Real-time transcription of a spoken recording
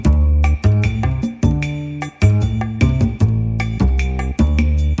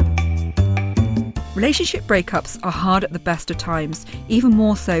Relationship breakups are hard at the best of times, even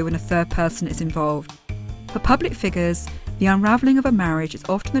more so when a third person is involved. For public figures, the unravelling of a marriage is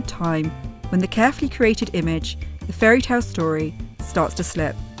often the time when the carefully created image, the fairy tale story, starts to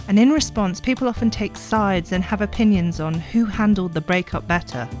slip. And in response, people often take sides and have opinions on who handled the breakup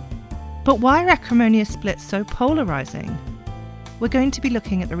better. But why are acrimonious splits so polarising? We're going to be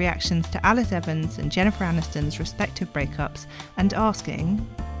looking at the reactions to Alice Evans and Jennifer Aniston's respective breakups and asking,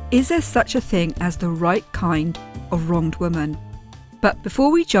 is there such a thing as the right kind of wronged woman? But before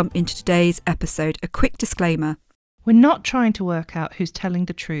we jump into today's episode, a quick disclaimer. We're not trying to work out who's telling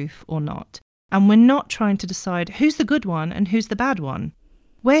the truth or not, and we're not trying to decide who's the good one and who's the bad one.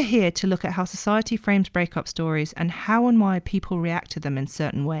 We're here to look at how society frames breakup stories and how and why people react to them in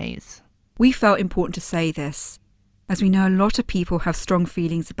certain ways. We felt important to say this, as we know a lot of people have strong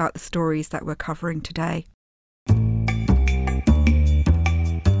feelings about the stories that we're covering today.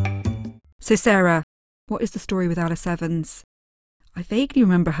 So Sarah, what is the story with Alice Evans? I vaguely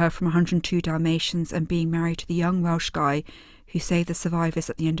remember her from 102 Dalmatians and being married to the young Welsh guy who saved the survivors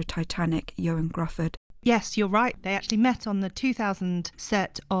at the end of Titanic, Ioan Gruffydd. Yes, you're right. They actually met on the 2000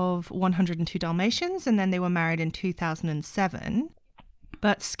 set of 102 Dalmatians, and then they were married in 2007.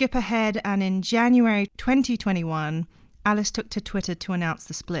 But skip ahead, and in January 2021, Alice took to Twitter to announce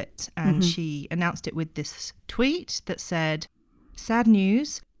the split, and she announced it with this tweet that said, "Sad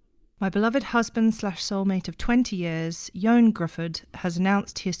news. My beloved husband/soulmate of 20 years, Ioan Gruffydd, has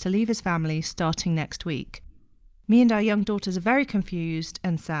announced he is to leave his family starting next week. Me and our young daughters are very confused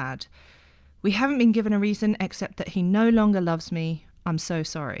and sad. We haven't been given a reason except that he no longer loves me. I'm so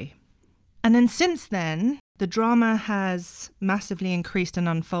sorry." And then since then, the drama has massively increased and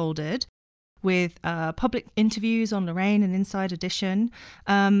unfolded with public interviews on Lorraine and Inside Edition.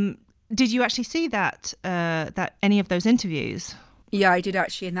 Did you actually see that any of those interviews? Yeah, I did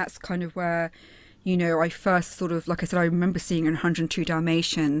actually, and that's kind of where, I first sort of, like I said, I remember seeing in 102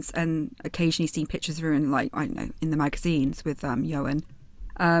 Dalmatians and occasionally seeing pictures of her in, in the magazines with Ioan.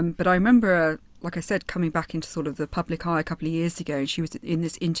 But I remember, like I said, coming back into sort of the public eye a couple of years ago, and she was in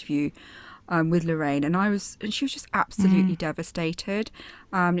this interview with Lorraine, and she was just absolutely devastated.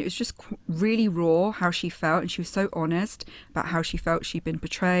 It was just really raw how she felt, and she was so honest about how she felt she'd been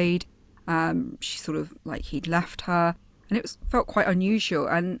betrayed. She sort of he'd left her. And it felt quite unusual.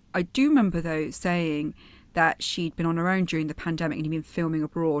 And I do remember, though, saying that she'd been on her own during the pandemic and had been filming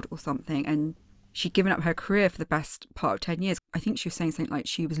abroad or something. And she'd given up her career for the best part of 10 years. I think she was saying something like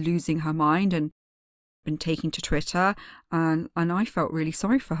she was losing her mind and been taking to Twitter. And I felt really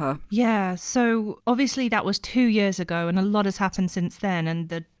sorry for her. Yeah, so obviously that was 2 years ago and a lot has happened since then. And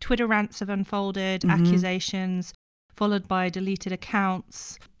the Twitter rants have unfolded, accusations, followed by deleted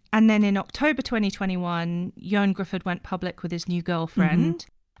accounts. And then in October 2021, Ioan Gruffydd went public with his new girlfriend,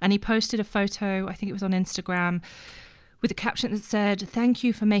 and he posted a photo, I think it was on Instagram, with a caption that said, "Thank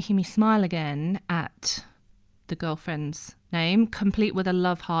you for making me smile again," at the girlfriend's name, complete with a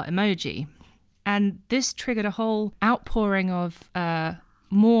love heart emoji. And this triggered a whole outpouring of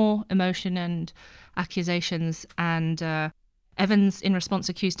more emotion and accusations, and Evans, in response,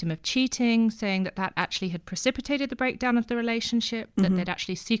 accused him of cheating, saying that actually had precipitated the breakdown of the relationship, that they'd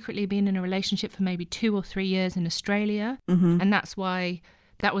actually secretly been in a relationship for maybe 2 or 3 years in Australia, and that's why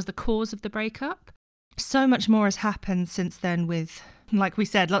that was the cause of the breakup. So much more has happened since then with, like we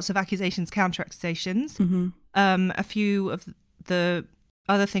said, lots of accusations, counter-accusations. A few of the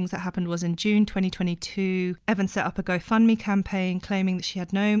other things that happened was in June 2022, Evans set up a GoFundMe campaign claiming that she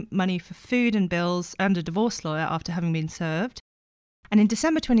had no money for food and bills and a divorce lawyer after having been served. And in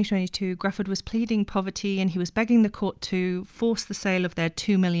December 2022, Gruffydd was pleading poverty and he was begging the court to force the sale of their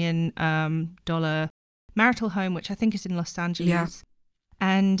 $2 million marital home, which I think is in Los Angeles. Yeah.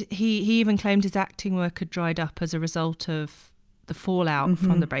 And he even claimed his acting work had dried up as a result of the fallout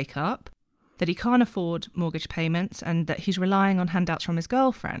from the breakup, that he can't afford mortgage payments and that he's relying on handouts from his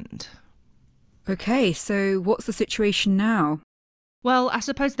girlfriend. Okay, so what's the situation now? Well, I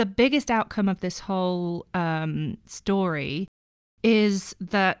suppose the biggest outcome of this whole story is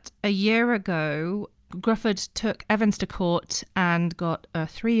that a year ago, Gruffydd took Evans to court and got a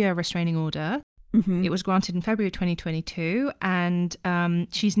 3-year restraining order. It was granted in February 2022, and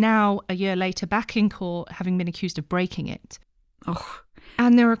she's now, a year later, back in court, having been accused of breaking it. Oh.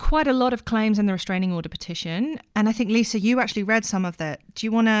 And there are quite a lot of claims in the restraining order petition. And I think, Lisa, you actually read some of that. Do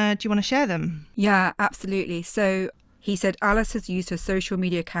you want to share them? Yeah, absolutely. So he said Alice has used her social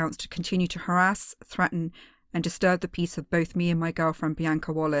media accounts to continue to harass, threaten and disturb the peace of both me and my girlfriend,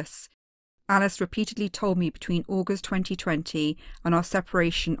 Bianca Wallace. Alice repeatedly told me between August 2020 and our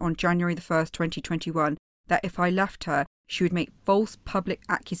separation on January the 1st, 2021, that if I left her, she would make false public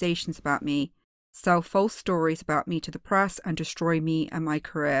accusations about me. sell false stories about me to the press and destroy me and my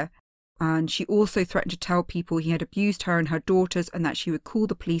career. And she also threatened to tell people he had abused her and her daughters and that she would call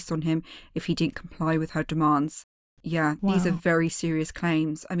the police on him if he didn't comply with her demands. Yeah, Wow. These are very serious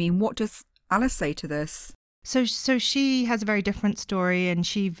claims. I mean, what does Alice say to this? So she has a very different story and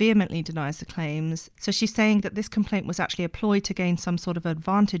she vehemently denies the claims. So she's saying that this complaint was actually a ploy to gain some sort of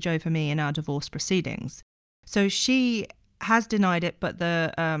advantage over me in our divorce proceedings. So she has denied it, but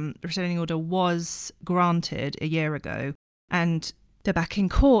the restraining order was granted a year ago and they're back in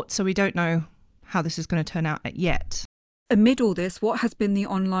court, so we don't know how this is going to turn out yet. Amid all this, what has been the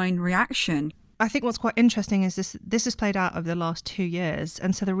online reaction? I think what's quite interesting is this has played out over the last 2 years,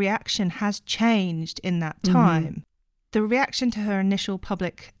 and so the reaction has changed in that time. Mm-hmm. The reaction to her initial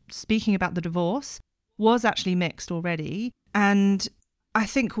public speaking about the divorce was actually mixed already, and I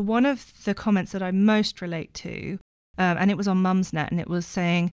think one of the comments that I most relate to, and it was on Mumsnet, and it was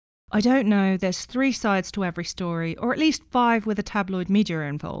saying, I don't know, there's 3 sides to every story, or at least 5 with the tabloid media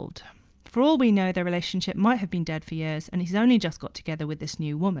involved. For all we know, their relationship might have been dead for years, and he's only just got together with this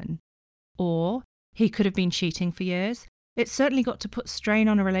new woman. Or he could have been cheating for years. It's certainly got to put strain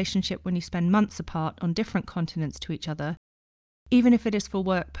on a relationship when you spend months apart on different continents to each other, even if it is for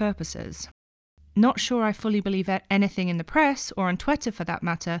work purposes. Not sure I fully believe anything in the press, or on Twitter for that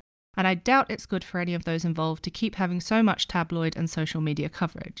matter, and I doubt it's good for any of those involved to keep having so much tabloid and social media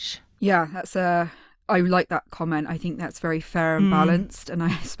coverage. Yeah, I like that comment. I think that's very fair and balanced, and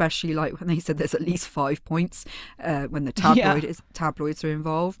I especially like when they said there's at least 5 points when the tabloids are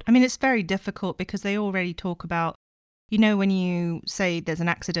involved. I mean, it's very difficult because they already talk about, you know, when you say there's an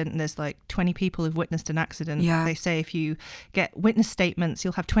accident and there's like 20 people who've witnessed an accident, they say if you get witness statements,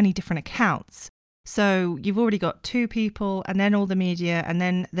 you'll have 20 different accounts. So you've already got 2 people and then all the media and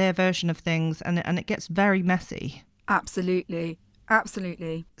then their version of things, and it gets very messy. Absolutely.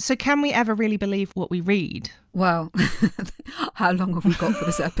 So can we ever really believe what we read? Well, how long have we got for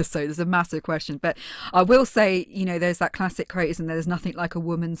this episode? It's a massive question. But I will say, you know, there's that classic quote, isn't there? There's nothing like a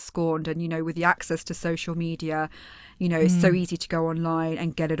woman scorned. And, you know, with the access to social media, you know, it's so easy to go online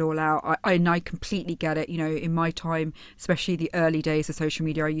and get it all out. I completely get it. You know, in my time, especially the early days of social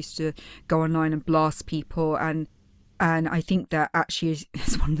media, I used to go online and blast people. And I think that actually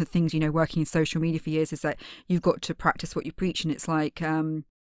is one of the things, you know, working in social media for years, is that you've got to practice what you preach. And it's like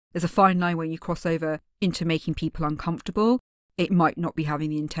there's a fine line when you cross over into making people uncomfortable. It might not be having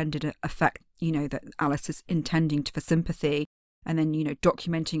the intended effect, you know, that Alice is intending for sympathy. And then, you know,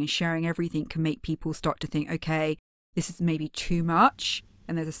 documenting and sharing everything can make people start to think, okay, this is maybe too much.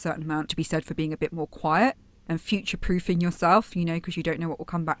 And there's a certain amount to be said for being a bit more quiet and future-proofing yourself, you know, because you don't know what will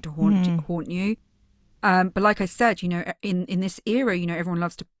come back to haunt you. But like I said, you know, in this era, you know, everyone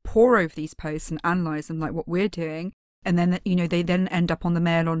loves to pore over these posts and analyse them like what we're doing. And then, you know, they then end up on the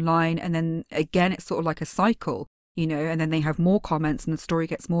Mail online. And then again, it's sort of like a cycle, you know, and then they have more comments and the story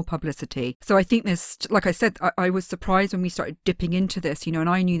gets more publicity. So I think this, like I said, I was surprised when we started dipping into this, you know, and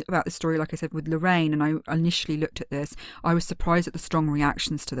I knew about the story, like I said, with Lorraine, and I initially looked at this. I was surprised at the strong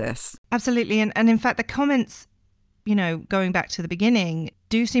reactions to this. Absolutely. And in fact, the comments, you know, going back to the beginning,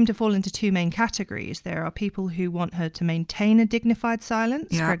 do seem to fall into 2 main categories. There are people who want her to maintain a dignified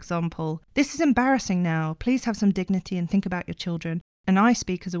silence. For example, this is embarrassing now. Please have some dignity and think about your children. And I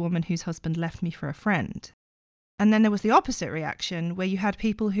speak as a woman whose husband left me for a friend. And then there was the opposite reaction, where you had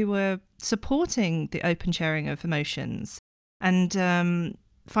people who were supporting the open sharing of emotions and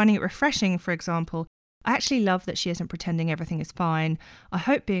finding it refreshing. For example, I actually love that she isn't pretending everything is fine. I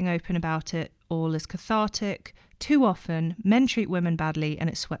hope being open about it all is cathartic. Too often, men treat women badly and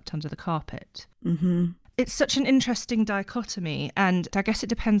it's swept under the carpet. Mm-hmm. It's such an interesting dichotomy, and I guess it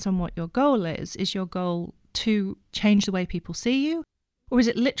depends on what your goal is. Is your goal to change the way people see you, or is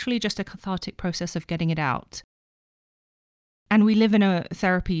it literally just a cathartic process of getting it out? And we live in a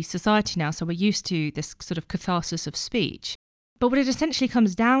therapy society now, so we're used to this sort of catharsis of speech. But what it essentially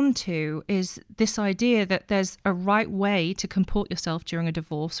comes down to is this idea that there's a right way to comport yourself during a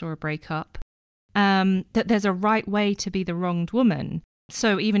divorce or a breakup. That there's a right way to be the wronged woman.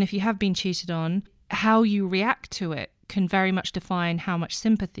 So even if you have been cheated on, how you react to it can very much define how much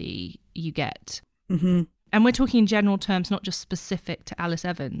sympathy you get. Mm-hmm. And we're talking in general terms, not just specific to Alice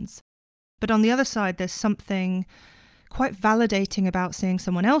Evans. But on the other side, there's something quite validating about seeing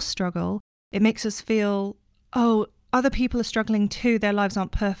someone else struggle. It makes us feel, oh, other people are struggling too, their lives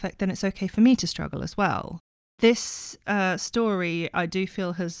aren't perfect, then it's okay for me to struggle as well. This story, I do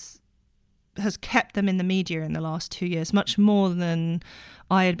feel, has kept them in the media in the last 2 years, much more than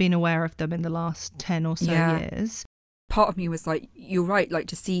I had been aware of them in the last 10 or so years. Part of me was like, you're right, like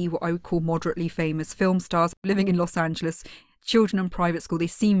to see what I would call moderately famous film stars living in Los Angeles, children in private school, they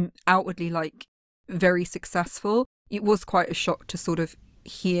seem outwardly like very successful. It was quite a shock to sort of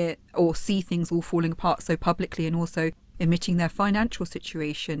hear or see things all falling apart so publicly, and also admitting their financial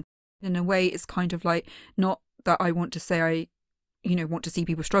situation. In a way, it's kind of like, not that I want to say I, want to see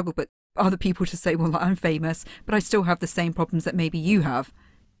people struggle, but other people to say, well, I'm famous, but I still have the same problems that maybe you have.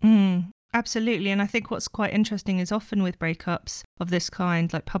 Absolutely. And I think what's quite interesting is often with breakups of this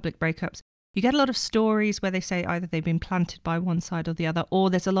kind, like public breakups, you get a lot of stories where they say either they've been planted by one side or the other, or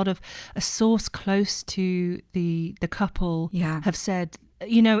there's a lot of a source close to the couple have said,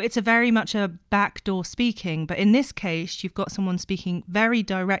 it's a very much a backdoor speaking. But in this case, you've got someone speaking very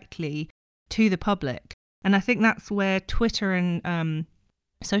directly to the public. And I think that's where Twitter and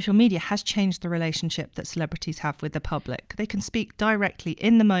social media has changed the relationship that celebrities have with the public. They can speak directly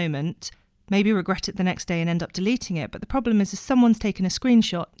in the moment, maybe regret it the next day and end up deleting it. But the problem is, if someone's taken a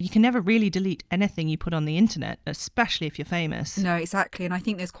screenshot, you can never really delete anything you put on the internet, especially if you're famous. No, exactly. And I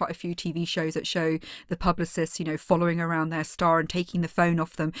think there's quite a few TV shows that show the publicists, following around their star and taking the phone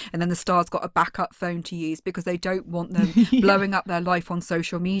off them. And then the star's got a backup phone to use because they don't want them blowing up their life on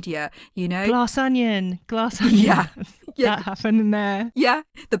social media, Glass onion. Yeah. That happened in there. Yeah.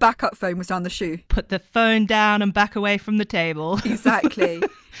 The backup phone was down the shoe. Put the phone down and back away from the table. Exactly.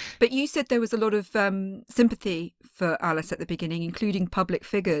 But you said there was a lot of sympathy for Alice at the beginning, including public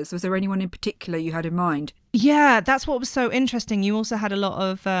figures. Was there anyone in particular you had in mind? Yeah, that's what was so interesting. You also had a lot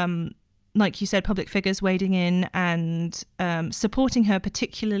of, like you said, public figures wading in and supporting her,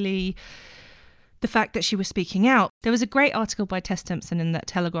 particularly the fact that she was speaking out. There was a great article by Tess Timpson in that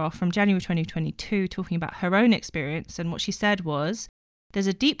Telegraph from January 2022 talking about her own experience. And what she said was, there's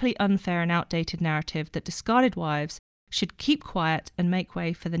a deeply unfair and outdated narrative that discarded wives should keep quiet and make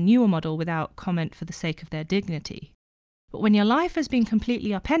way for the newer model without comment for the sake of their dignity. But when your life has been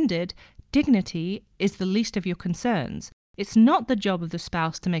completely upended, dignity is the least of your concerns. It's not the job of the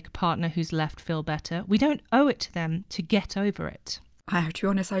spouse to make a partner who's left feel better. We don't owe it to them to get over it. I have to be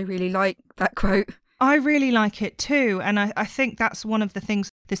honest, I really like that quote. I really like it too. And I think that's one of the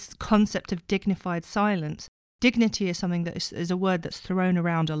things, this concept of dignified silence. Dignity is something that is a word that's thrown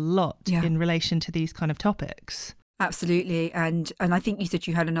around a lot in relation to these kind of topics. Absolutely. And I think you said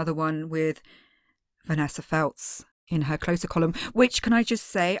you had another one with Vanessa Feltz in her Closer column, which, can I just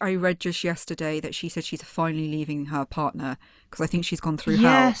say, I read just yesterday that she said she's finally leaving her partner, because I think she's gone through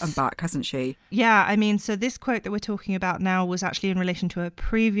hell and back, hasn't she? Yeah, I mean, so this quote that we're talking about now was actually in relation to a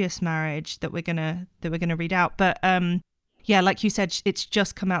previous marriage that we're gonna read out. But yeah, like you said, it's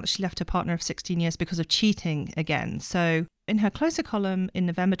just come out that she left her partner of 16 years because of cheating again. So in her Closer column in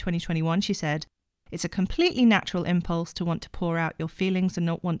November 2021, she said, "It's a completely natural impulse to want to pour out your feelings and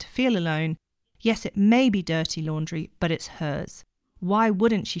not want to feel alone. Yes, it may be dirty laundry, but it's hers. Why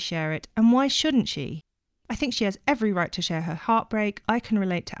wouldn't she share it, and why shouldn't she? I think she has every right to share her heartbreak. I can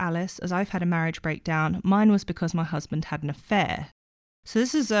relate to Alice, as I've had a marriage breakdown. Mine was because my husband had an affair." So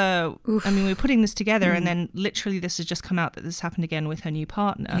this is we're putting this together and then literally this has just come out that this happened again with her new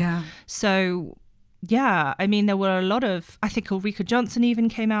partner. Yeah. So yeah, I mean, there were a lot of, I think Ulrika Johnson even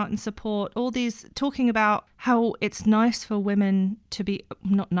came out in support, all these talking about how it's nice for women to be,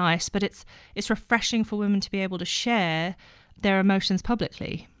 not nice, but it's refreshing for women to be able to share their emotions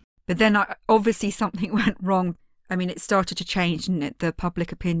publicly. But then obviously something went wrong. I mean, it started to change, didn't it? The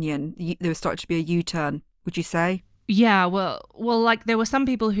public opinion, there started to be a U-turn, would you say? Yeah, well, like there were some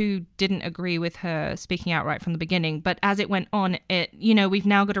people who didn't agree with her speaking out right from the beginning, but as it went on, we've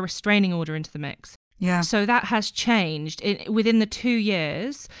now got a restraining order into the mix. Yeah. So that has changed. Within the 2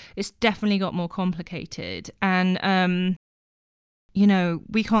 years, it's definitely got more complicated. And,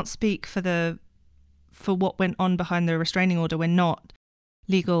 we can't speak for what went on behind the restraining order. We're not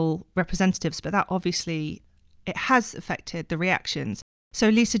legal representatives, but that obviously, it has affected the reactions. So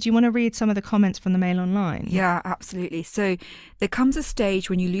Lisa, do you want to read some of the comments from the Mail Online? Yeah, absolutely. So there comes a stage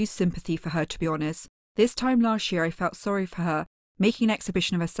when you lose sympathy for her, to be honest. This time last year, I felt sorry for her, making an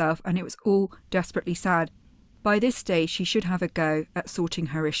exhibition of herself, and it was all desperately sad. By this stage, she should have a go at sorting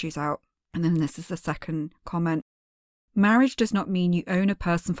her issues out. And then this is the second comment. Marriage does not mean you own a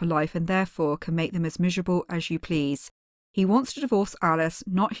person for life and therefore can make them as miserable as you please. He wants to divorce Alice,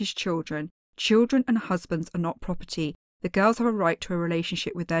 not his children. Children and husbands are not property. The girls have a right to a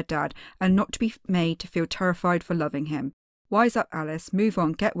relationship with their dad and not to be made to feel terrified for loving him. Wise up, Alice. Move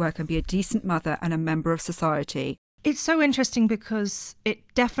on, get work and be a decent mother and a member of society. It's so interesting because it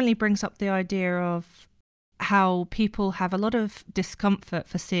definitely brings up the idea of how people have a lot of discomfort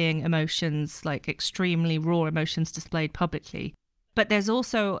for seeing emotions, like extremely raw emotions displayed publicly. But there's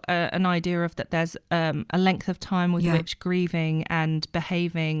also an idea of that there's a length of time with which grieving and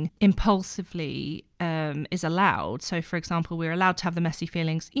behaving impulsively is allowed. So, for example, we're allowed to have the messy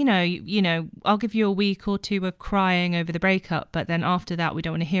feelings. I'll give you a week or two of crying over the breakup, but then after that, we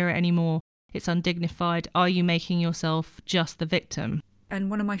don't want to hear it anymore. It's undignified. Are you making yourself just the victim? And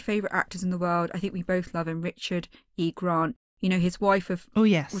one of my favourite actors in the world, I think we both love him, Richard E. Grant. His wife of,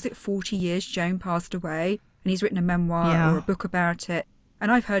 was it 40 years, Joan, passed away. And he's written a memoir or a book about it.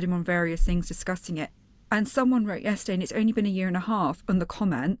 And I've heard him on various things discussing it. And someone wrote yesterday, and it's only been a year and a half, on the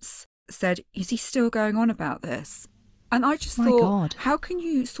comments said, is he still going on about this? And I just thought, God, how can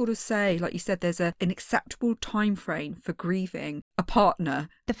you sort of say, like you said, there's an acceptable time frame for grieving a partner?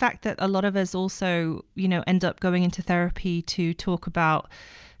 The fact that a lot of us also, end up going into therapy to talk about,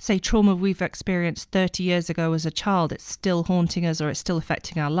 say, trauma we've experienced 30 years ago as a child, it's still haunting us or it's still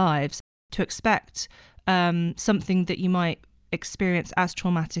affecting our lives. To expect something that you might experience as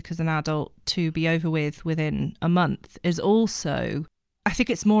traumatic as an adult to be over within a month is also, I think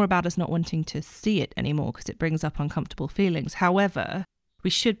it's more about us not wanting to see it anymore because it brings up uncomfortable feelings. However, we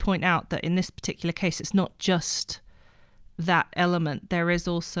should point out that in this particular case, it's not just that element. There is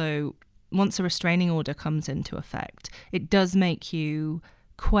also, once a restraining order comes into effect, it does make you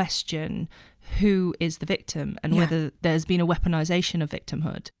question who is the victim and whether there's been a weaponization of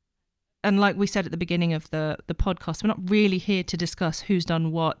victimhood. And like we said at the beginning of the podcast, we're not really here to discuss who's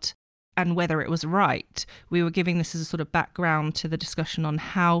done what and whether it was right. We were giving this as a sort of background to the discussion on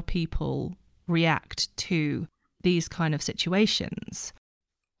how people react to these kind of situations.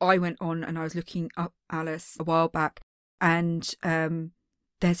 I went on and I was looking up Alice a while back, and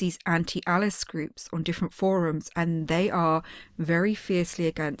there's these anti-Alice groups on different forums, and they are very fiercely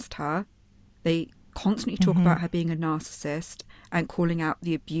against her. They constantly talk about her being a narcissist and calling out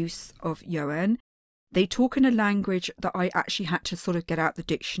the abuse of Johan. They talk in a language that I actually had to sort of get out the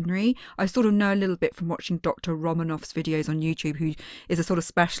dictionary. I sort of know a little bit from watching Dr. Romanoff's videos on YouTube, who is a sort of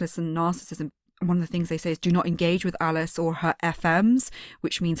specialist in narcissism. And one of the things they say is do not engage with Alice or her FMs,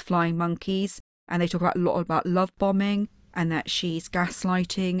 which means flying monkeys. And they talk about a lot about love bombing and that she's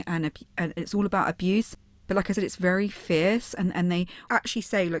gaslighting and it's all about abuse. But like I said, it's very fierce. And they actually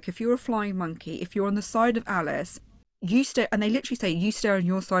say, look, if you're a flying monkey, if you're on the side of Alice, you stay, and they literally say, you stay on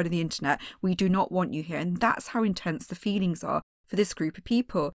your side of the internet. We do not want you here. And that's how intense the feelings are for this group of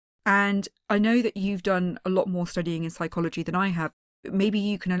people. And I know that you've done a lot more studying in psychology than I have. Maybe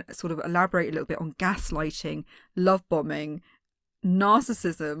you can sort of elaborate a little bit on gaslighting, love bombing,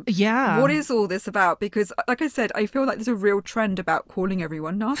 narcissism. Yeah. What is all this about? Because like I said, I feel like there's a real trend about calling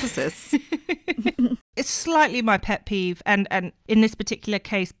everyone narcissists. It's slightly my pet peeve. And in this particular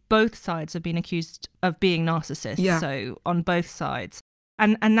case, both sides have been accused of being narcissists. Yeah. So on both sides.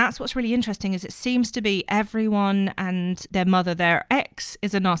 And that's what's really interesting is it seems to be everyone and their mother, their ex,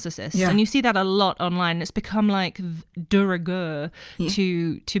 is a narcissist. Yeah. And you see that a lot online. It's become like de rigueur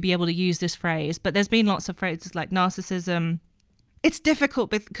to be able to use this phrase. But there's been lots of phrases like narcissism. It's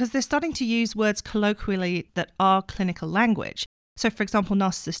difficult because they're starting to use words colloquially that are clinical language. So, for example,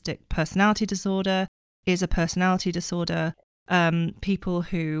 narcissistic personality disorder is a personality disorder. People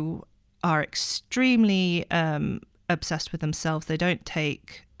who are extremely obsessed with themselves, they don't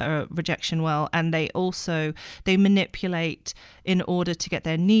take rejection well, and they manipulate in order to get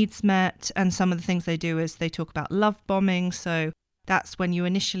their needs met. And some of the things they do is they talk about love bombing. So that's when you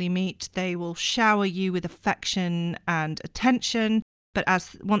initially meet, they will shower you with affection and attention, but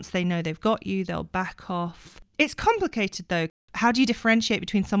once they know they've got you, they'll back off. It's complicated though. How do you differentiate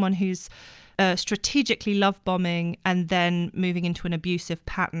between someone who's strategically love bombing and then moving into an abusive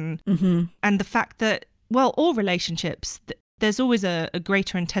pattern? Mm-hmm. And the fact that, well, all relationships, there's always a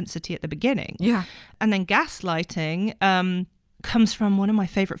greater intensity at the beginning. Yeah. And then gaslighting comes from one of my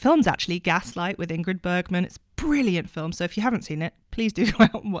favorite films, actually, Gaslight with Ingrid Bergman. It's a brilliant film. So if you haven't seen it, please do go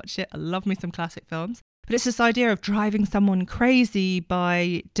out and watch it. I love me some classic films. But it's this idea of driving someone crazy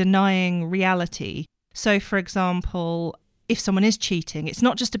by denying reality. So, for example, if someone is cheating, it's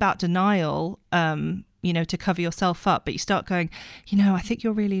not just about denial, to cover yourself up, but you start going, I think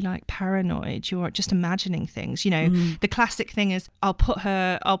you're really like paranoid. You're just imagining things. The classic thing is I'll put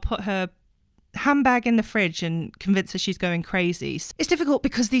her handbag in the fridge and convince her she's going crazy. It's difficult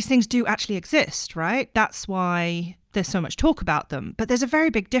because these things do actually exist, right? That's why there's so much talk about them. But there's a very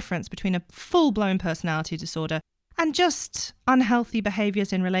big difference between a full-blown personality disorder and just unhealthy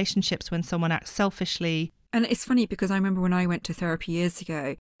behaviors in relationships when someone acts selfishly. And it's funny because I remember when I went to therapy years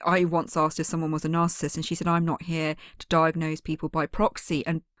ago, I once asked if someone was a narcissist and she said, I'm not here to diagnose people by proxy.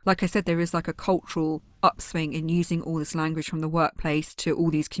 And like I said, there is like a cultural upswing in using all this language from the workplace to all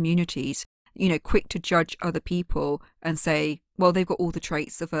these communities, quick to judge other people and say, well, they've got all the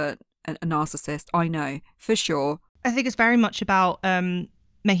traits of a narcissist. I know, for sure. I think it's very much about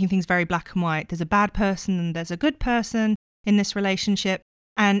making things very black and white. There's a bad person and there's a good person in this relationship.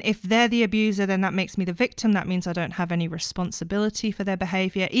 And if they're the abuser, then that makes me the victim. That means I don't have any responsibility for their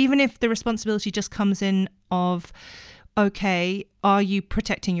behavior, even if the responsibility just comes in of, okay, are you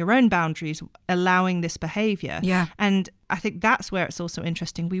protecting your own boundaries, allowing this behavior? Yeah. And I think that's where it's also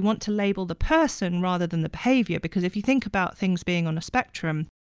interesting. We want to label the person rather than the behavior, because if you think about things being on a spectrum,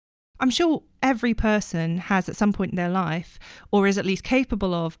 I'm sure every person has at some point in their life, or is at least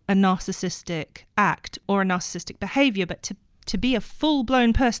capable of, a narcissistic act or a narcissistic behavior, but to be a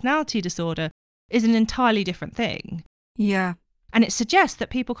full-blown personality disorder is an entirely different thing. Yeah. And it suggests that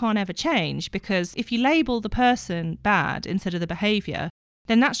people can't ever change, because if you label the person bad instead of the behaviour,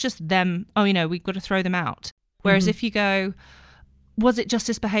 then that's just them, oh, we've got to throw them out. Whereas if you go, was it just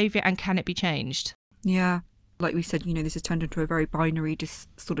this behaviour and can it be changed? Yeah. Like we said, this has turned into a very binary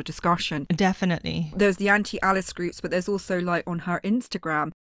sort of discussion. Definitely. There's the anti-Alice groups, but there's also, like, on her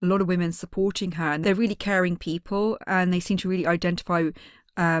Instagram, a lot of women supporting her, and they're really caring people, and they seem to really identify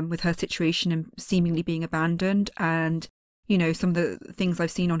with her situation and seemingly being abandoned. And some of the things I've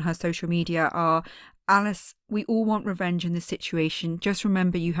seen on her social media are, Alice, we all want revenge in this situation. Just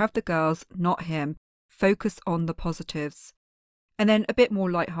remember, you have the girls, not him. Focus on the positives. And then a bit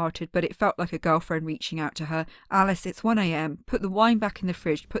more lighthearted, but it felt like a girlfriend reaching out to her. Alice, it's 1 a.m. Put the wine back in the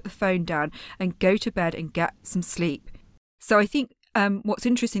fridge, put the phone down, and go to bed and get some sleep. So I think what's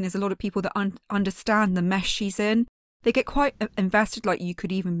interesting is a lot of people that understand the mess she's in. They get quite invested, like, you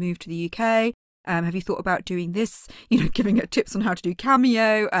could even move to the UK. Have you thought about doing this? Giving her tips on how to do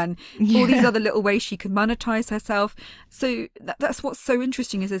Cameo and all these other little ways she can monetize herself. So that's what's so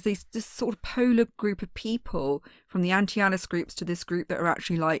interesting, is there's this sort of polar group of people, from the anti-Alice groups to this group, that are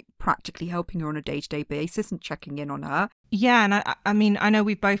actually, like, practically helping her on a day-to-day basis and checking in on her. Yeah, and I mean, I know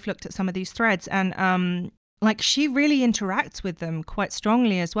we've both looked at some of these threads, and like, she really interacts with them quite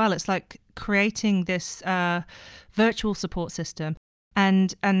strongly as well. It's like creating this virtual support system.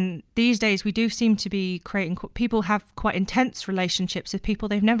 And these days we do seem to be creating, people have quite intense relationships with people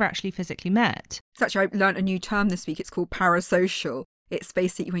they've never actually physically met. It's actually, I learned a new term this week. It's called parasocial. It's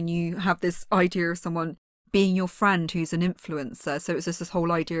basically when you have this idea of someone being your friend who's an influencer. So it's just this whole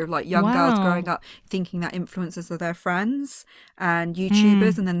idea of, like, young girls growing up thinking that influencers are their friends and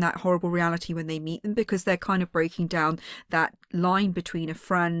YouTubers, and then that horrible reality when they meet them, because they're kind of breaking down that line between a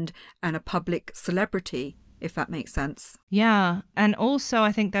friend and a public celebrity, if that makes sense. Yeah. And also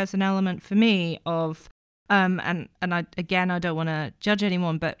I think there's an element for me of, and I don't want to judge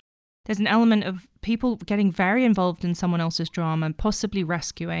anyone, but there's an element of people getting very involved in someone else's drama and possibly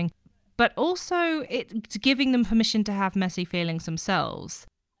rescuing, but also it's giving them permission to have messy feelings themselves.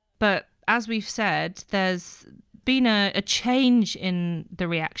 But as we've said, there's been a change in the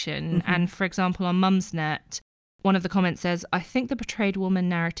reaction. And for example, on Mumsnet, one of the comments says, I think the portrayed woman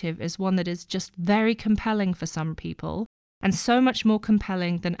narrative is one that is just very compelling for some people, and so much more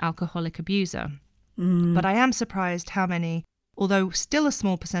compelling than alcoholic abuser. But I am surprised how many, although still a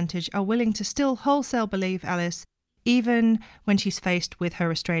small percentage, are willing to still wholesale believe Alice, even when she's faced with her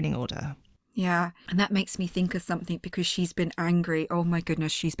restraining order. Yeah, and that makes me think of something, because she's been angry. Oh my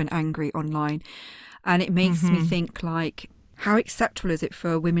goodness, she's been angry online. And it makes me think, like, how acceptable is it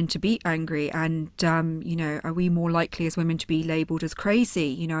for women to be angry? And, are we more likely as women to be labelled as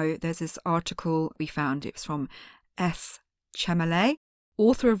crazy? There's this article we found. It's from S. Chemele,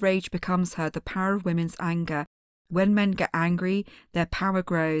 author of Rage Becomes Her, The Power of Women's Anger. When men get angry, their power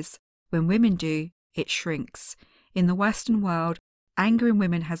grows. When women do, it shrinks. In the Western world, anger in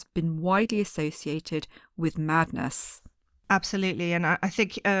women has been widely associated with madness. Absolutely. And I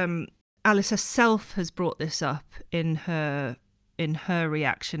think Alice herself has brought this up in her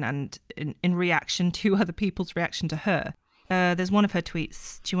reaction, and in reaction to other people's reaction to her. There's one of her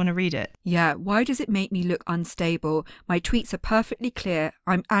tweets. Do you want to read it? Yeah. Why does it make me look unstable? My tweets are perfectly clear.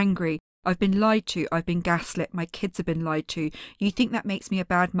 I'm angry. I've been lied to. I've been gaslit. My kids have been lied to. You think that makes me a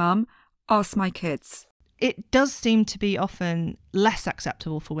bad mum? Ask my kids. It does seem to be often less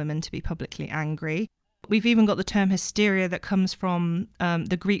acceptable for women to be publicly angry. We've even got the term hysteria that comes from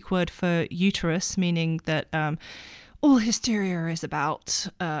the Greek word for uterus, meaning that all hysteria is about,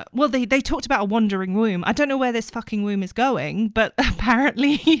 they talked about a wandering womb. I don't know where this fucking womb is going, but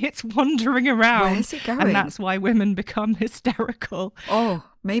apparently it's wandering around. Where's it going? And that's why women become hysterical. Oh,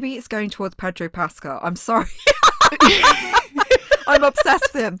 maybe it's going towards Pedro Pascal. I'm sorry. I'm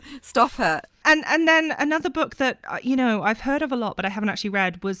obsessed with him. Stop it. And then another book that, I've heard of a lot, but I haven't actually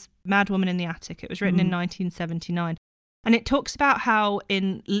read, was Mad Woman in the Attic. It was written in 1979. And it talks about how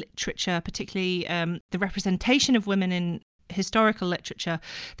in literature, particularly the representation of women historical literature,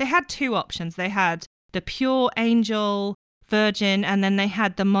 they had two options. They had the pure angel, virgin, and then they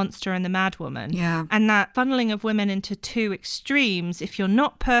had the monster and the madwoman. Yeah. And that funneling of women into two extremes, if you're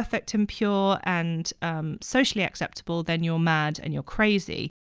not perfect and pure and socially acceptable, then you're mad and you're crazy.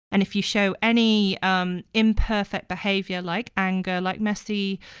 And if you show any imperfect behavior like anger, like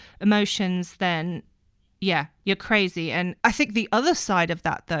messy emotions, then yeah, you're crazy. And I think the other side of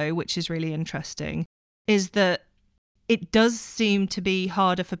that, though, which is really interesting, is that it does seem to be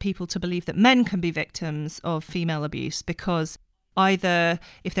harder for people to believe that men can be victims of female abuse, because either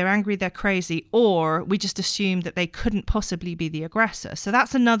if they're angry, they're crazy, or we just assume that they couldn't possibly be the aggressor. So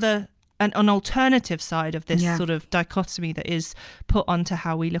that's an alternative side of this sort of dichotomy that is put onto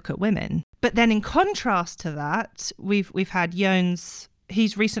how we look at women. But then in contrast to that, we've had Jones.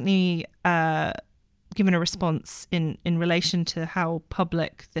 He's recently given a response in relation to how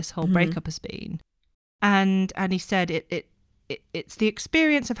public this whole breakup has been. And he said it's the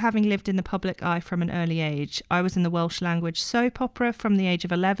experience of having lived in the public eye from an early age. I was in the Welsh language soap opera from the age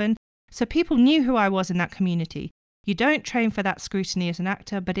of 11, so people knew who I was in that community. You don't train for that scrutiny as an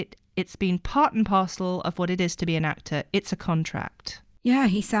actor, but it's been part and parcel of what it is to be an actor. It's a contract. Yeah,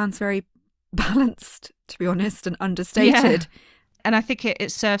 he sounds very balanced, to be honest, and understated. Yeah. And I think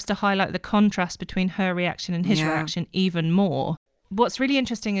it serves to highlight the contrast between her reaction and his reaction even more. What's really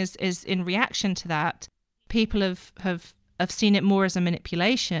interesting is in reaction to that, people have seen it more as a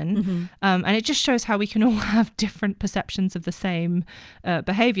manipulation, and it just shows how we can all have different perceptions of the same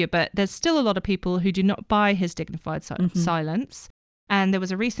behaviour. But there's still a lot of people who do not buy his dignified silence. And there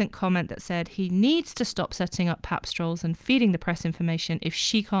was a recent comment that said he needs to stop setting up pap strolls and feeding the press information if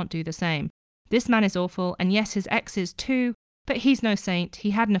she can't do the same. This man is awful, and yes, his ex is too. But he's no saint.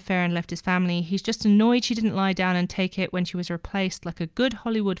 He had an affair and left his family. He's just annoyed she didn't lie down and take it when she was replaced like a good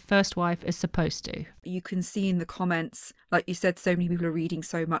Hollywood first wife is supposed to. You can see in the comments, like you said, so many people are reading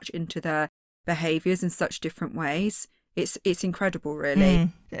so much into their behaviours in such different ways. It's incredible, really.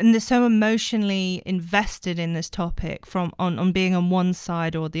 And they're so emotionally invested in this topic on being on one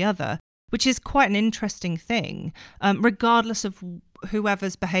side or the other, which is quite an interesting thing, regardless of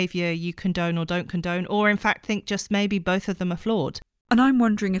whoever's behaviour you condone or don't condone, or in fact think just maybe both of them are flawed. And I'm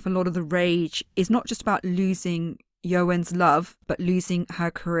wondering if a lot of the rage is not just about losing Yoen's love, but losing her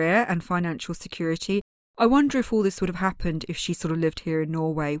career and financial security. I wonder if all this would have happened if she sort of lived here in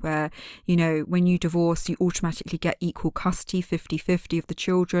Norway, where, you know, when you divorce, you automatically get equal custody, 50-50 of the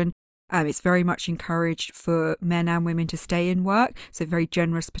children. It's very much encouraged for men and women to stay in work. So very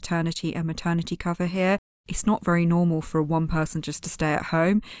generous paternity and maternity cover here. It's not very normal for one person just to stay at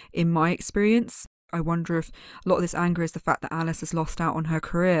home, in my experience. I wonder if a lot of this anger is the fact that Alice has lost out on her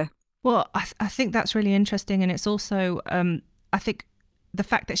career. Well, I think that's really interesting. And it's also, I think the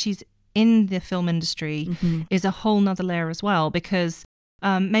fact that she's in the film industry is a whole nother layer as well, because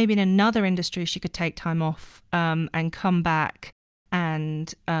maybe in another industry she could take time off and come back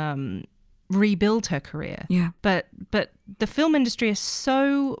and rebuild her career. Yeah. But the film industry is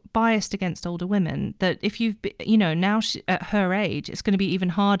so biased against older women that if you've, now at her age, it's going to be even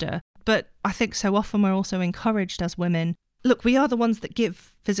harder. But I think so often we're also encouraged as women. Look, we are the ones that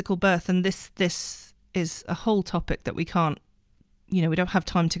give physical birth, and this is a whole topic that we can't, we don't have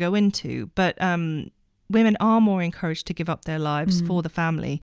time to go into. But women are more encouraged to give up their lives for the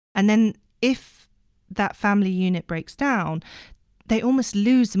family. And then if that family unit breaks down, they almost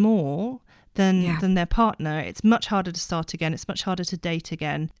lose more than their partner. It's much harder to start again. It's much harder to date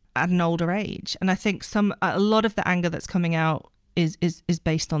again at an older age. And I think a lot of the anger that's coming out is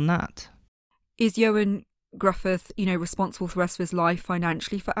based on that. Is Joen Gruffeth, responsible for the rest of his life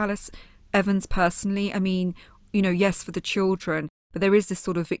financially for Alice Evans personally? I mean, yes, for the children, but there is this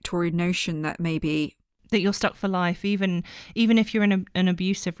sort of Victorian notion that maybe that you're stuck for life, even if you're in an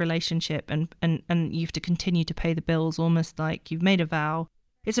abusive relationship and you have to continue to pay the bills, almost like you've made a vow.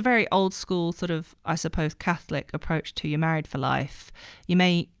 It's a very old school sort of, I suppose, Catholic approach to you're married for life. You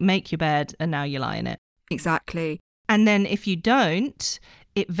may make your bed and now you lie in it. Exactly. And then if you don't,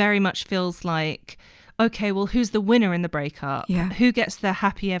 it very much feels like, okay, well, who's the winner in the breakup? Yeah. Who gets their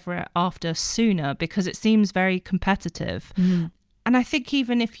happy ever after sooner? Because it seems very competitive. And I think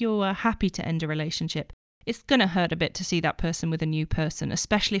even if you're happy to end a relationship, it's going to hurt a bit to see that person with a new person,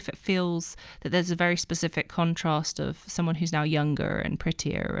 especially if it feels that there's a very specific contrast of someone who's now younger and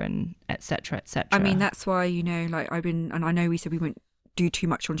prettier and et cetera, et cetera. I mean, that's why, and I know we said we won't do too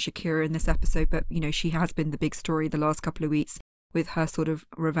much on Shakira in this episode, but, she has been the big story the last couple of weeks with her sort of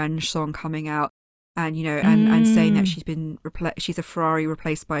revenge song coming out. And, and saying that she's a Ferrari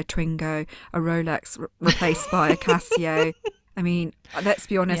replaced by a Twingo, a Rolex replaced by a Casio. I mean, let's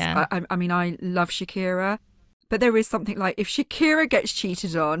be honest. Yeah. I mean, I love Shakira, But there is something like, if Shakira gets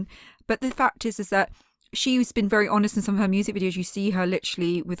cheated on, but the fact is that she's been very honest in some of her music videos. You see her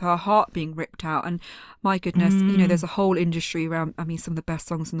literally with her heart being ripped out. And my goodness, you know, there's a whole industry around, I mean, some of the best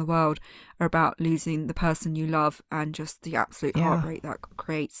songs in the world are about losing the person you love and just the absolute heartbreak that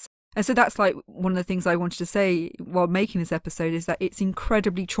creates. And so that's like one of the things I wanted to say while making this episode, is that it's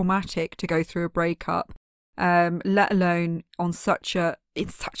incredibly traumatic to go through a breakup, let alone on such a,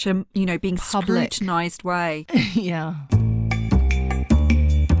 you know, being Public. scrutinized way. Yeah.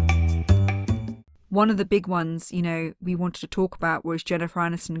 One of the big ones, you know, we wanted to talk about was Jennifer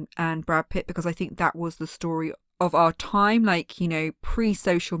Aniston and Brad Pitt, because I think that was the story of our time, like, you know,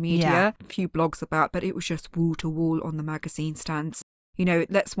 pre-social media, a few blogs about, but it was just wall to wall on the magazine stands. You know,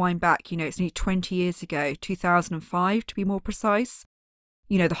 let's wind back, you know, it's nearly 20 years ago, 2005 to be more precise.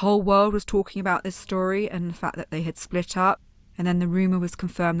 You know, the whole world was talking about this story and the fact that they had split up. And then the rumour was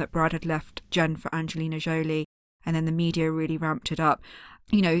confirmed that Brad had left Jen for Angelina Jolie. And then the media really ramped it up.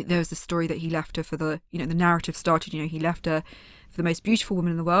 You know, there was a story that he left her for the, you know, the narrative started, you know, he left her for the most beautiful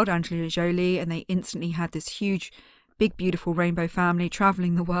woman in the world, Angelina Jolie, and they instantly had this huge, big, beautiful rainbow family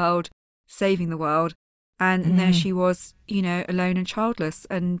travelling the world, saving the world. And there she was, you know, alone and childless.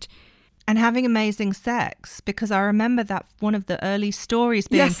 And having amazing sex, because I remember that one of the early stories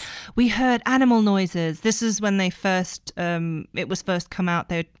being, we heard animal noises. This is when they first, it was first come out.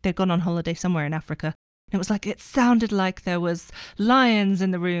 They'd gone on holiday somewhere in Africa. It was like, it sounded like there was lions in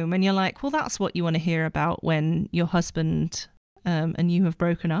the room. And you're like, well, that's what you want to hear about when your husband and you have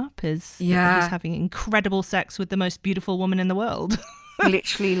broken up, is he's having incredible sex with the most beautiful woman in the world.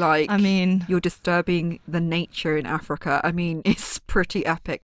 Literally, like, I mean, you're disturbing the nature in Africa. I mean, it's pretty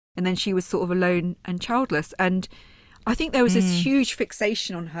epic. And then she was sort of alone and childless. And I think there was this huge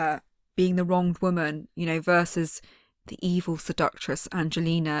fixation on her being the wronged woman, you know, versus the evil seductress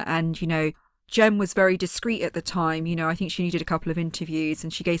Angelina. And, you know, Jem was very discreet at the time. You know, I think she needed a couple of interviews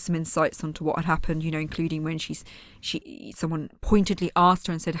and she gave some insights onto what had happened, you know, including when someone pointedly asked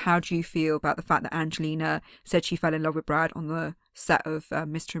her and said, how do you feel about the fact that Angelina said she fell in love with Brad on the set of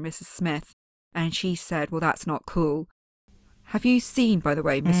Mr. and Mrs. Smith? And she said, well, that's not cool. Have you seen, by the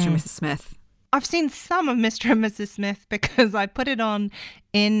way, Mr. and Mrs. Smith? I've seen some of Mr. and Mrs. Smith because I put it on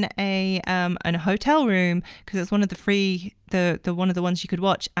in a hotel room because it's one of the free, the one of the ones you could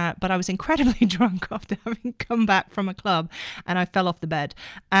watch. But I was incredibly drunk after having come back from a club, and I fell off the bed,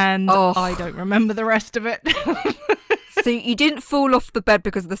 and I don't remember the rest of it. So you didn't fall off the bed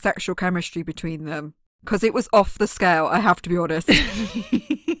because of the sexual chemistry between them? Because it was off the scale, I have to be honest.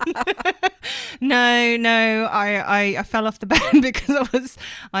 No, I fell off the bed because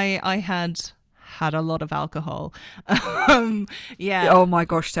I had a lot of alcohol. Yeah. Oh my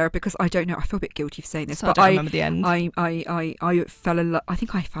gosh, Sarah, because I don't know, I feel a bit guilty for saying this, So but I don't remember the end. I fell in love. I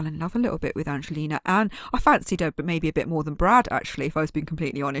think I fell in love a little bit with Angelina, and I fancied her, but maybe a bit more than Brad, actually, if I was being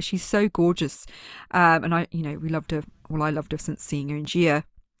completely honest. She's so gorgeous, and we loved her. Well, I loved her since seeing her in Gia.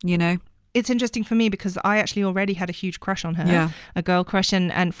 You know. It's interesting for me because I actually already had a huge crush on her, a girl crush,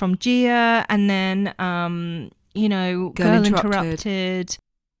 and from Gia, and then Girl Interrupted.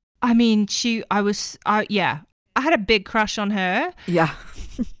 I mean, I had a big crush on her. Yeah.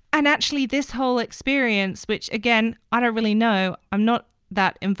 And actually this whole experience, which again, I don't really know, I'm not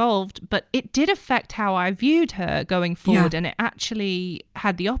that involved, but it did affect how I viewed her going forward. And it actually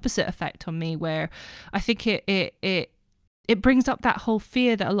had the opposite effect on me, where I think it brings up that whole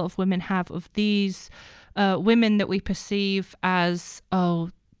fear that a lot of women have of these women that we perceive as,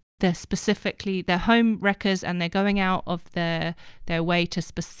 they're home wreckers and they're going out of their way to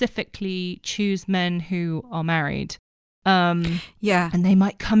specifically choose men who are married. And they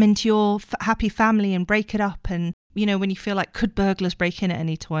might come into your happy family and break it up. And, you know, when you feel like, could burglars break in at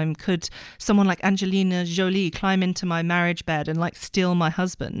any time? Could someone like Angelina Jolie climb into my marriage bed and like steal my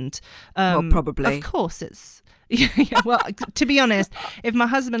husband? Well, probably. Of course it's... well, to be honest, if my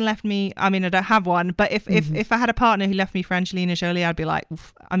husband left me, I mean, I don't have one, but if I had a partner who left me for Angelina Jolie, I'd be like,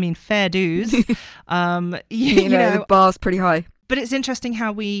 I mean, fair dues. you know, the bar's pretty high. But it's interesting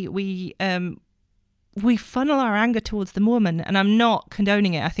how we funnel our anger towards the woman, and I'm not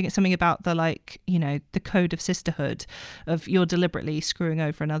condoning it. I think it's something about the code of sisterhood, of you're deliberately screwing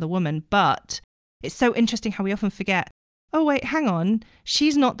over another woman. But it's so interesting how we often forget, oh, wait, hang on.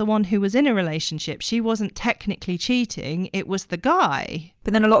 She's not the one who was in a relationship. She wasn't technically cheating. It was the guy.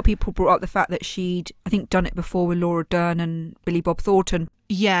 But then a lot of people brought up the fact that she'd, I think, done it before with Laura Dern and Billy Bob Thornton.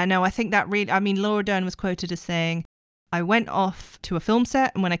 Yeah, no, I think that really... I mean, Laura Dern was quoted as saying, I went off to a film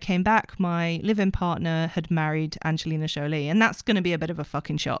set, and when I came back, my live-in partner had married Angelina Jolie. And that's going to be a bit of a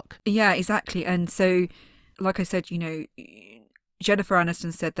fucking shock. Yeah, exactly. And so, like I said, you know... Jennifer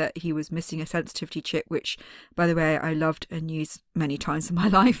Aniston said that he was missing a sensitivity chip, which, by the way, I loved and used many times in my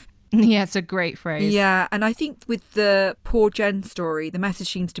life. Yeah, it's a great phrase. Yeah, and I think with the poor Jen story, the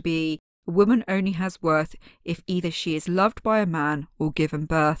message seems to be a woman only has worth if either she is loved by a man or given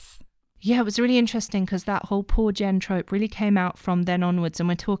birth. Yeah, it was really interesting because that whole poor Jen trope really came out from then onwards. And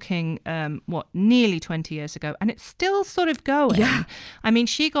we're talking, nearly 20 years ago. And it's still sort of going. Yeah. I mean,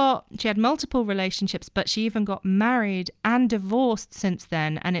 she had multiple relationships, but she even got married and divorced since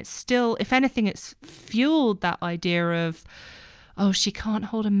then. And it's still, if anything, it's fueled that idea of, oh, she can't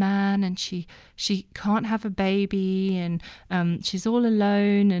hold a man and she can't have a baby and she's all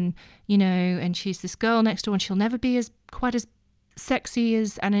alone and, and she's this girl next door and she'll never be quite as sexy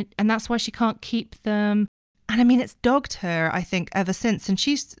as, and that's why she can't keep them. And I mean, it's dogged her, I think, ever since. And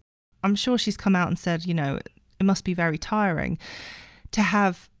I'm sure she's come out and said, it must be very tiring to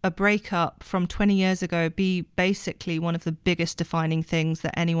have a breakup from 20 years ago be basically one of the biggest defining things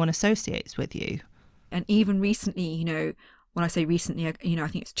that anyone associates with you. And even recently, when I say recently, I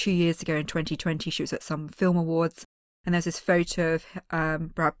think it's 2 years ago in 2020, she was at some film awards and there's this photo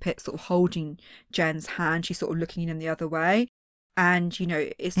of Brad Pitt sort of holding Jen's hand. She's sort of looking him the other way. And,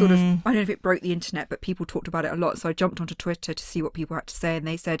 it's sort of, I don't know if it broke the internet, but people talked about it a lot. So I jumped onto Twitter to see what people had to say. And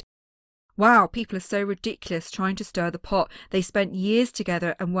they said, wow, people are so ridiculous trying to stir the pot. They spent years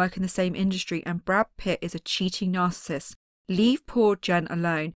together and work in the same industry. And Brad Pitt is a cheating narcissist. Leave poor Jen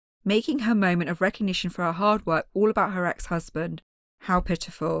alone, making her moment of recognition for her hard work all about her ex-husband. How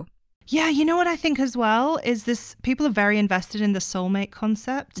pitiful. Yeah, you know what I think as well is this, people are very invested in the soulmate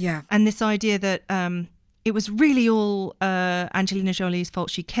concept. Yeah. And this idea that it was really all Angelina Jolie's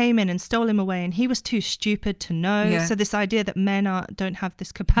fault. She came in and stole him away and he was too stupid to know. Yeah. So this idea that men don't have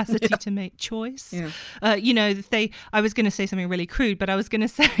this capacity to make choice. Yeah. I was going to say something really crude, but I was going to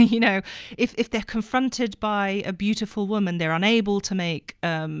say, if they're confronted by a beautiful woman, they're unable to make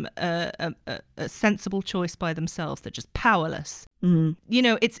a sensible choice by themselves. They're just powerless. Mm.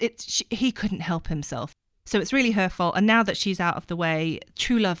 He couldn't help himself. So it's really her fault. And now that she's out of the way,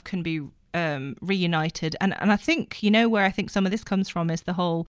 true love can be reunited. And I think, where I think some of this comes from is the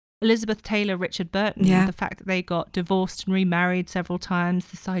whole Elizabeth Taylor, Richard Burton, the fact that they got divorced and remarried several times,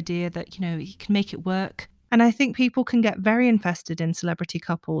 this idea that, he can make it work. And I think people can get very invested in celebrity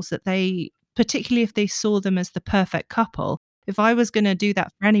couples that they, particularly if they saw them as the perfect couple. If I was going to do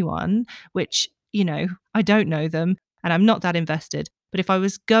that for anyone, which, I don't know them and I'm not that invested, but if I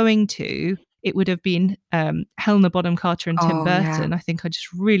was going to, it would have been Helena Bonham Carter and Tim Burton. Yeah. I think I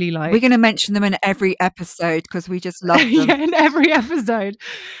just really like. We're going to mention them in every episode because we just love them. Yeah, in every episode.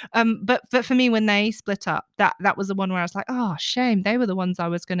 But for me, when they split up, that was the one where I was like, oh, shame. They were the ones I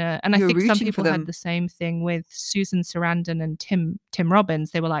was going to. And I think some people had the same thing with Susan Sarandon and Tim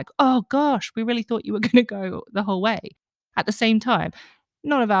Robbins. They were like, oh, gosh, we really thought you were going to go the whole way. At the same time,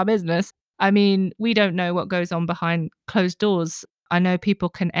 none of our business. I mean, we don't know what goes on behind closed doors. I know people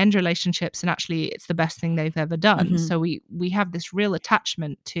can end relationships and actually it's the best thing they've ever done. Mm-hmm. So we have this real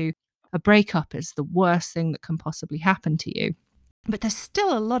attachment to a breakup is the worst thing that can possibly happen to you. But there's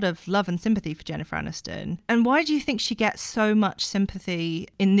still a lot of love and sympathy for Jennifer Aniston. And why do you think she gets so much sympathy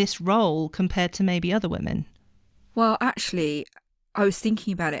in this role compared to maybe other women? Well, actually, I was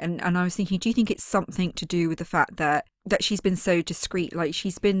thinking about it and I was thinking, do you think it's something to do with the fact that she's been so discreet? Like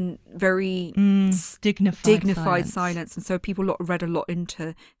she's been very dignified silence. And so people read a lot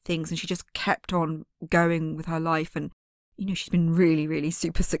into things and she just kept on going with her life. And, she's been really, really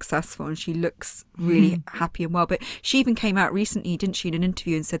super successful and she looks really happy and well. But she even came out recently, didn't she, in an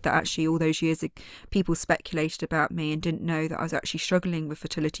interview and said that actually all those years people speculated about me and didn't know that I was actually struggling with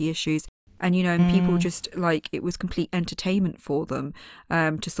fertility issues. And, and people just it was complete entertainment for them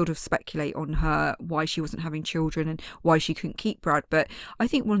to sort of speculate on her, why she wasn't having children and why she couldn't keep Brad. But I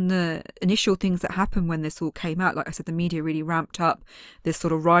think one of the initial things that happened when this all came out, like I said, the media really ramped up this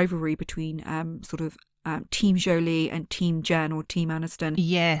sort of rivalry between Team Jolie and Team Jen or Team Aniston.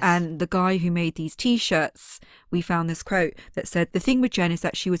 Yes. And the guy who made these T-shirts, we found this quote that said, the thing with Jen is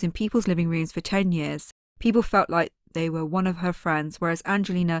that she was in people's living rooms for 10 years. People felt like they were one of her friends, whereas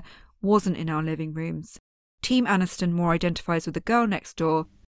Angelina wasn't in our living rooms. Team Aniston more identifies with the girl next door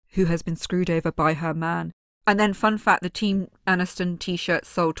who has been screwed over by her man. And then fun fact, the Team Aniston t-shirts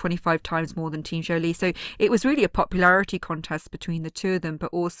sold 25 times more than Team Jolie. So it was really a popularity contest between the two of them,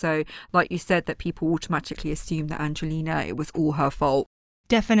 but also, like you said, that people automatically assumed that Angelina, it was all her fault.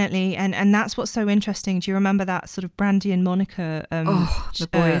 Definitely. And that's what's so interesting. Do you remember that sort of Brandy and Monica The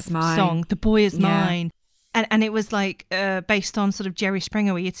Boy Is Mine song, The Boy Is Mine? And it was based on sort of Jerry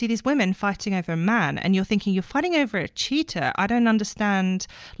Springer, where you'd see these women fighting over a man and you're thinking, you're fighting over a cheater. I don't understand,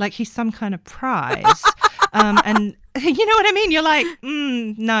 he's some kind of prize. And You know what I mean? You're like,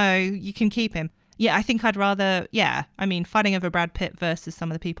 no, you can keep him. Yeah, I think I'd rather, I mean, fighting over Brad Pitt versus some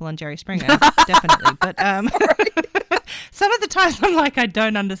of the people on Jerry Springer, definitely. But some of the times I'm like, I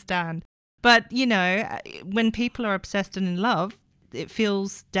don't understand. But, you know, when people are obsessed and in love, it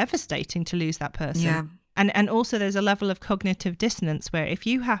feels devastating to lose that person. Yeah. And also there's a level of cognitive dissonance where if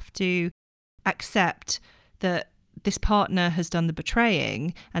you have to accept that this partner has done the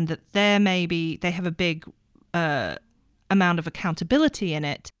betraying and that they have a big amount of accountability in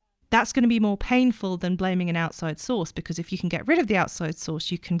it, that's going to be more painful than blaming an outside source, because if you can get rid of the outside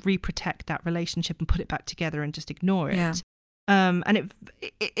source, you can re-protect that relationship and put it back together and just ignore it. Yeah. And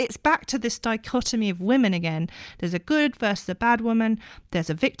it's back to this dichotomy of women again. There's a good versus a bad woman. There's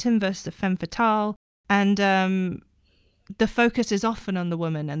a victim versus a femme fatale. And the focus is often on the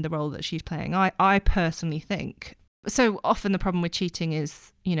woman and the role that she's playing, I personally think. So often the problem with cheating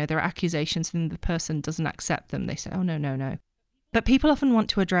is, you know, there are accusations and the person doesn't accept them. They say, oh, no. But people often want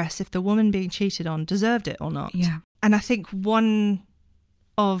to address if the woman being cheated on deserved it or not. Yeah. And I think one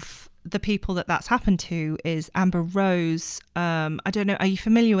of the people that's happened to is Amber Rose. I don't know. Are you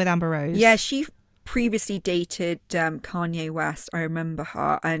familiar with Amber Rose? Yeah, she previously dated Kanye West. I remember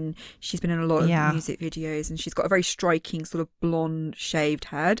her, and she's been in a lot of music videos, and she's got a very striking sort of blonde shaved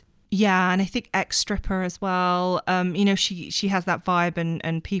head. Yeah, and I think ex-stripper as well. You know, she has that vibe,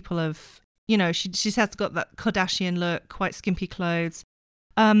 and people have, you know, she has got that Kardashian look, quite skimpy clothes.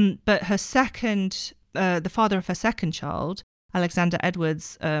 But her the father of her second child, Alexander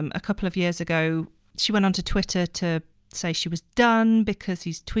Edwards, a couple of years ago, she went onto Twitter to say she was done because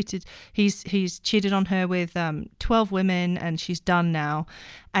he's cheated on her with 12 women and she's done now.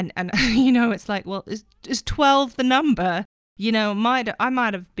 And you know, it's like, well, is 12 the number? You know, I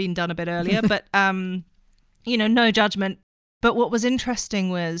might have been done a bit earlier, but you know, no judgment. But what was interesting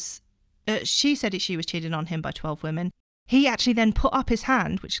was she said she was cheated on him by 12 women. He actually then put up his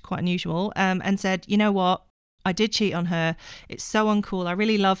hand, which is quite unusual, and said, you know what? I did cheat on her. It's so uncool. I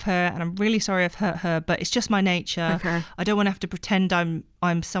really love her and I'm really sorry I've hurt her, but it's just my nature. Okay. I don't want to have to pretend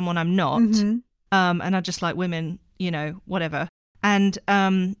I'm someone I'm not. Mm-hmm. And I just like women, you know, whatever. And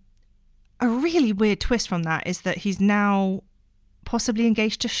a really weird twist from that is that he's now possibly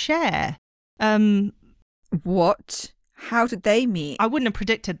engaged to Cher. What? How did they meet? I wouldn't have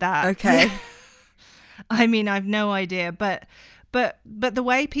predicted that. Okay. I mean, I've no idea, but the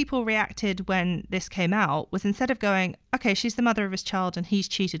way people reacted when this came out was, instead of going, okay, she's the mother of his child and he's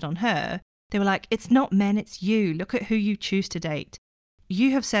cheated on her, they were like, it's not men, it's you. Look at who you choose to date.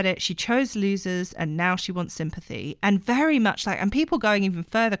 You have said it. She chose losers and now she wants sympathy. And very much like, and people going even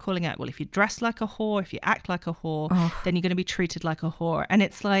further, calling out, well, if you dress like a whore, if you act like a whore, then you're going to be treated like a whore. And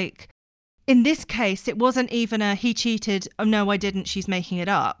it's like, in this case, it wasn't even a he cheated, oh no, I didn't, she's making it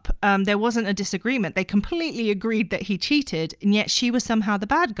up. There wasn't a disagreement. They completely agreed that he cheated, and yet she was somehow the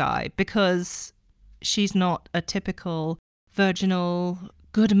bad guy because she's not a typical virginal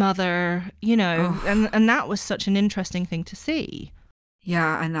good mother, you know. And that was such an interesting thing to see.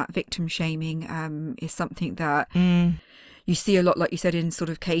 Yeah, and that victim shaming is something that you see a lot, like you said, in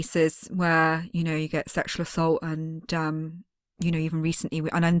sort of cases where, you know, you get sexual assault and you know, even recently,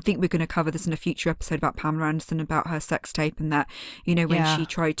 and I think we're going to cover this in a future episode about Pamela Anderson, about her sex tape, and that, you know, when she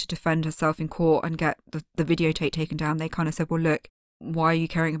tried to defend herself in court and get the videotape taken down, they kind of said, well, look, why are you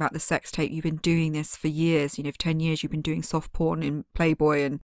caring about the sex tape? You've been doing this for years, you know, for 10 years, you've been doing soft porn in Playboy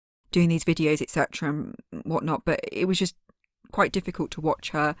and doing these videos, etc. and whatnot. But it was just quite difficult to watch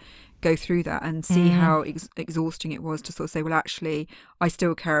her go through that and see how exhausting it was to sort of say, well, actually, I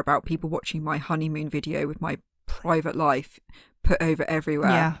still care about people watching my honeymoon video with my private life put over everywhere.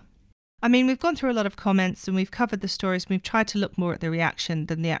 Yeah. I mean, we've gone through a lot of comments and we've covered the stories. We've tried to look more at the reaction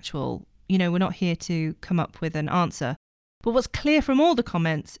than the actual, you know, we're not here to come up with an answer. But what's clear from all the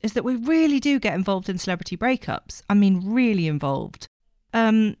comments is that we really do get involved in celebrity breakups. I mean, really involved.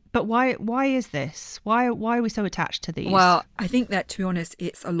 But why is this? Why are we so attached to these? Well, I think that, to be honest,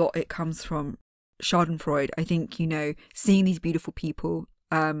 it comes from Schadenfreude. I think, you know, seeing these beautiful people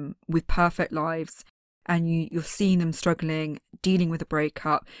with perfect lives, and you're seeing them struggling, dealing with a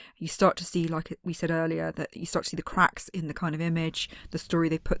breakup, you start to see, like we said earlier, that you start to see the cracks in the kind of image, the story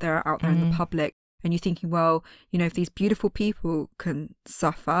they put there out there in the public. And you're thinking, well, you know, if these beautiful people can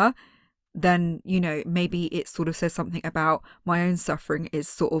suffer, then, you know, maybe it sort of says something about my own suffering is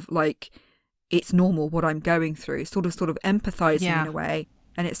sort of like, it's normal what I'm going through, sort of empathizing in a way.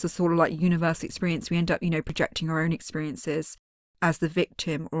 And it's a sort of like universal experience. We end up, you know, projecting our own experiences as the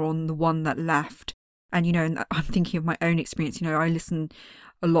victim or on the one that left. And, you know, and I'm thinking of my own experience. You know, I listen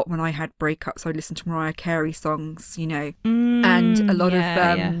a lot when I had breakups. I listened to Mariah Carey songs, you know, and a lot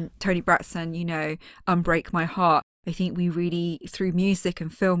of Tony Braxton, you know, Unbreak My Heart. I think we really, through music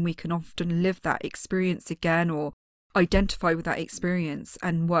and film, we can often live that experience again or identify with that experience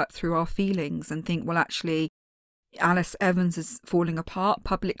and work through our feelings and think, well, actually, Alice Evans is falling apart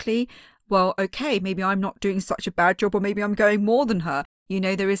publicly. Well, okay, maybe I'm not doing such a bad job, or maybe I'm going more than her.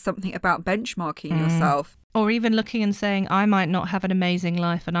 There is something about benchmarking yourself. Or even looking and saying, I might not have an amazing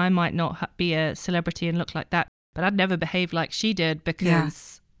life and I might not be a celebrity and look like that, but I'd never behave like she did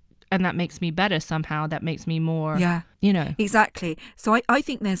because, and that makes me better somehow. That makes me more, Exactly. So I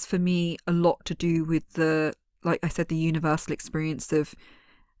think there's, for me, a lot to do with the, like I said, the universal experience of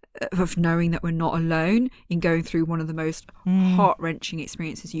knowing that we're not alone in going through one of the most heart-wrenching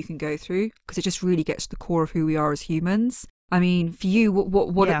experiences you can go through, because it just really gets to the core of who we are as humans. I mean, for you,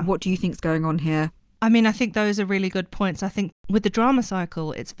 what do you think's going on here? I mean, I think those are really good points. I think with the drama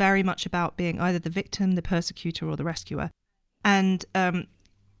cycle, it's very much about being either the victim, the persecutor, or the rescuer. And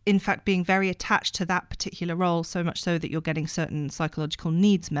in fact, being very attached to that particular role, so much so that you're getting certain psychological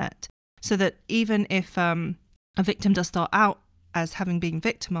needs met. So that even if a victim does start out as having been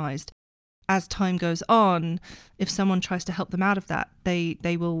victimized, as time goes on, if someone tries to help them out of that,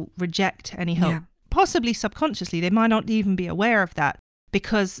 they will reject any help. Yeah. Possibly subconsciously, they might not even be aware of that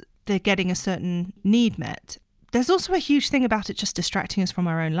because they're getting a certain need met. There's also a huge thing about it just distracting us from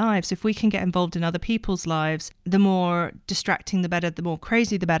our own lives. If we can get involved in other people's lives, the more distracting the better, the more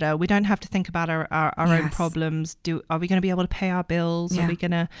crazy the better. We don't have to think about our own problems. Are we going to be able to pay our bills? Are we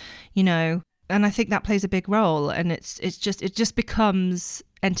going to, and I think that plays a big role. And it just becomes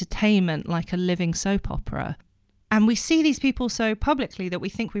entertainment, like a living soap opera. And we see these people so publicly that we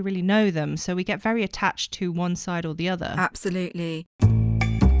think we really know them. So we get very attached to one side or the other. Absolutely.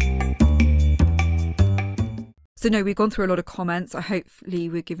 So no, we've gone through a lot of comments. Hopefully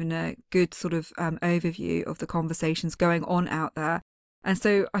we're given a good sort of overview of the conversations going on out there. And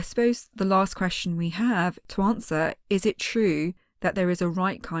so I suppose the last question we have to answer, is it true that there is a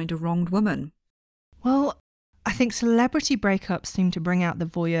right kind of wronged woman? Well, I think celebrity breakups seem to bring out the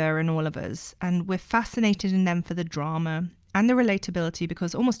voyeur in all of us, and we're fascinated in them for the drama and the relatability,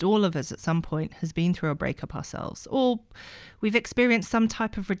 because almost all of us at some point has been through a breakup ourselves, or we've experienced some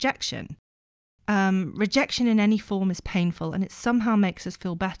type of rejection. Rejection in any form is painful, and it somehow makes us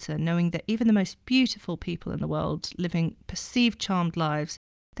feel better knowing that even the most beautiful people in the world living perceived charmed lives,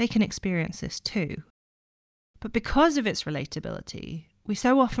 they can experience this too. But because of its relatability, we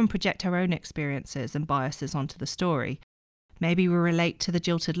so often project our own experiences and biases onto the story. Maybe we relate to the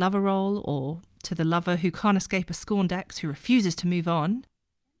jilted lover role, or to the lover who can't escape a scorned ex who refuses to move on.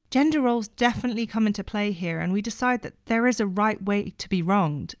 Gender roles definitely come into play here, and we decide that there is a right way to be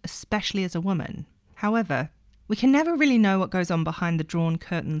wronged, especially as a woman. However, we can never really know what goes on behind the drawn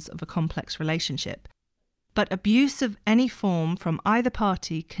curtains of a complex relationship. But abuse of any form from either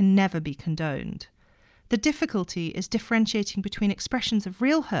party can never be condoned. The difficulty is differentiating between expressions of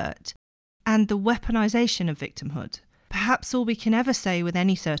real hurt and the weaponization of victimhood. Perhaps all we can ever say with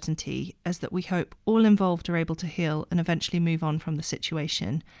any certainty is that we hope all involved are able to heal and eventually move on from the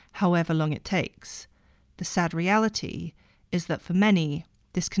situation, however long it takes. The sad reality is that for many,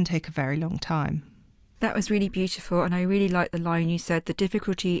 this can take a very long time. That was really beautiful, and I really like the line you said, the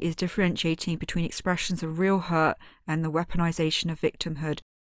difficulty is differentiating between expressions of real hurt and the weaponization of victimhood.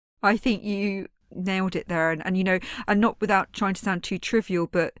 I think you nailed it there, and not without trying to sound too trivial,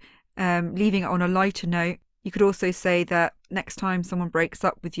 but leaving it on a lighter note. You could also say that next time someone breaks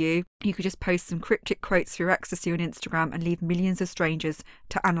up with you, you could just post some cryptic quotes through ecstasy on Instagram and leave millions of strangers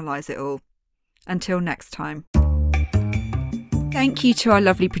to analyse it all. Until next time. Thank you to our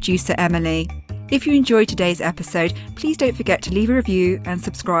lovely producer Emily. If you enjoyed today's episode, please don't forget to leave a review and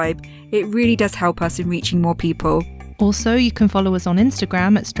subscribe. It really does help us in reaching more people. Also, you can follow us on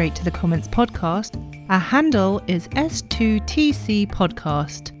Instagram at Straight to the Comments Podcast. Our handle is S2TC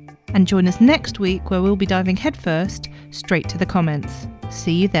Podcast. And join us next week where we'll be diving headfirst straight to the comments.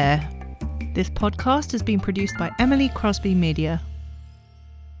 See you there. This podcast has been produced by Emily Crosby Media.